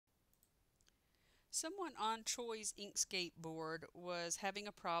Someone on Troy's Inkscape board was having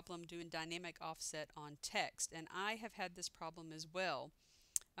a problem doing dynamic offset on text, and I have had this problem as well.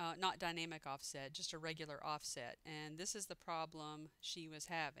 Not dynamic offset, just a regular offset. And this is the problem she was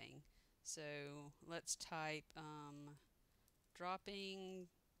having. So let's type dropping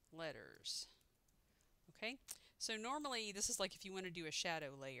letters. Okay, so normally this is like if you want to do a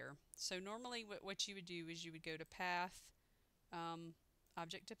shadow layer. So normally what you would do is you would go to path,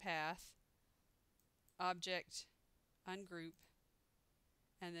 object to path, object, ungroup,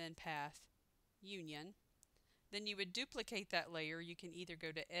 and then path, union. Then you would duplicate that layer. You can either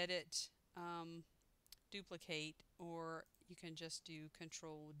go to edit, duplicate, or you can just do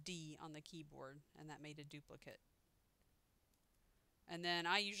Control D on the keyboard, and that made a duplicate. And then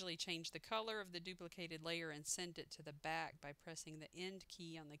I usually change the color of the duplicated layer and send it to the back by pressing the End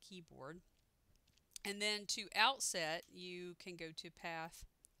key on the keyboard. And then to outset, you can go to Path,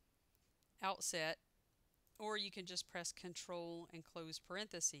 Outset, or you can just press Control and close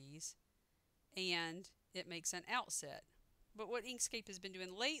parentheses, and it makes an outset. But what Inkscape has been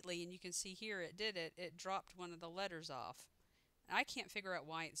doing lately, and you can see here it dropped one of the letters off. I can't figure out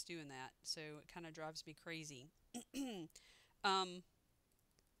why it's doing that, so it kind of drives me crazy.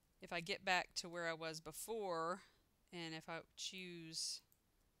 If I get back to where I was before, and if I choose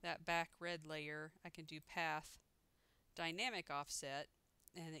that back red layer, I can do Path Dynamic Offset,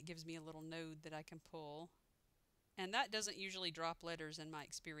 and it gives me a little node that I can pull. And that doesn't usually drop letters in my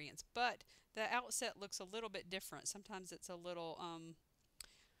experience, but the outset looks a little bit different. Sometimes it's a little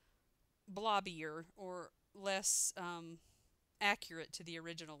blobbier or less accurate to the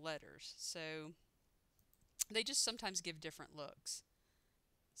original letters. So they just sometimes give different looks.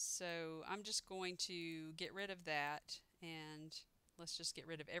 So I'm just going to get rid of that, and let's just get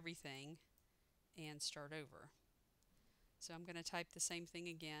rid of everything and start over. So I'm going to type the same thing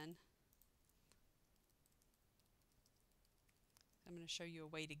again. I'm going to show you a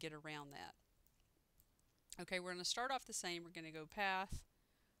way to get around that. Okay, we're going to start off the same. We're going to go path,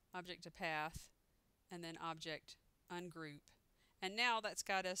 object to path, and then object ungroup. And now that's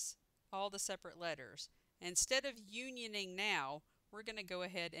got us all the separate letters. Instead of unioning now, we're going to go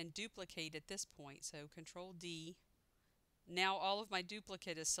ahead and duplicate at this point. So Control D. Now all of my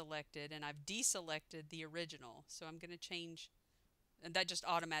duplicate is selected, and I've deselected the original. So I'm going to change, and that just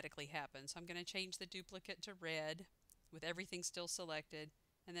automatically happens. So I'm going to change the duplicate to red with everything still selected,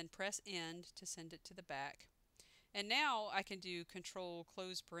 and then press End to send it to the back. And now I can do Control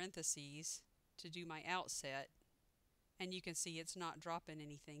close parentheses to do my outset, and you can see it's not dropping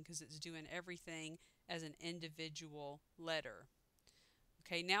anything because it's doing everything as an individual letter.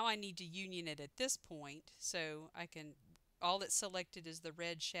 Okay, now I need to union it at this point, so I can, all that's selected is the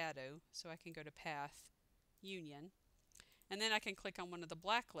red shadow, so I can go to Path, Union, and then I can click on one of the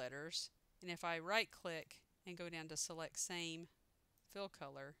black letters, and if I right click and go down to select same fill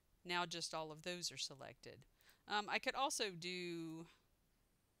color, now just all of those are selected. I could also do,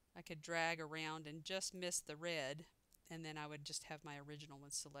 I could drag around and just miss the red, and then I would just have my original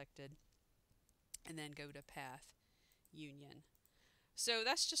one selected, and then go to Path, Union. So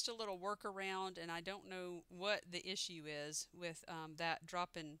that's just a little workaround, and I don't know what the issue is with that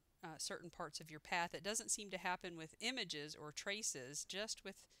dropping certain parts of your path. It doesn't seem to happen with images or traces, just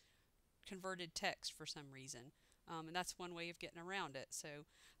with converted text for some reason. And that's one way of getting around it. So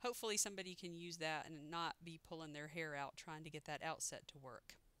hopefully somebody can use that and not be pulling their hair out trying to get that outset to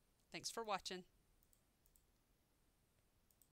work. Thanks for watching.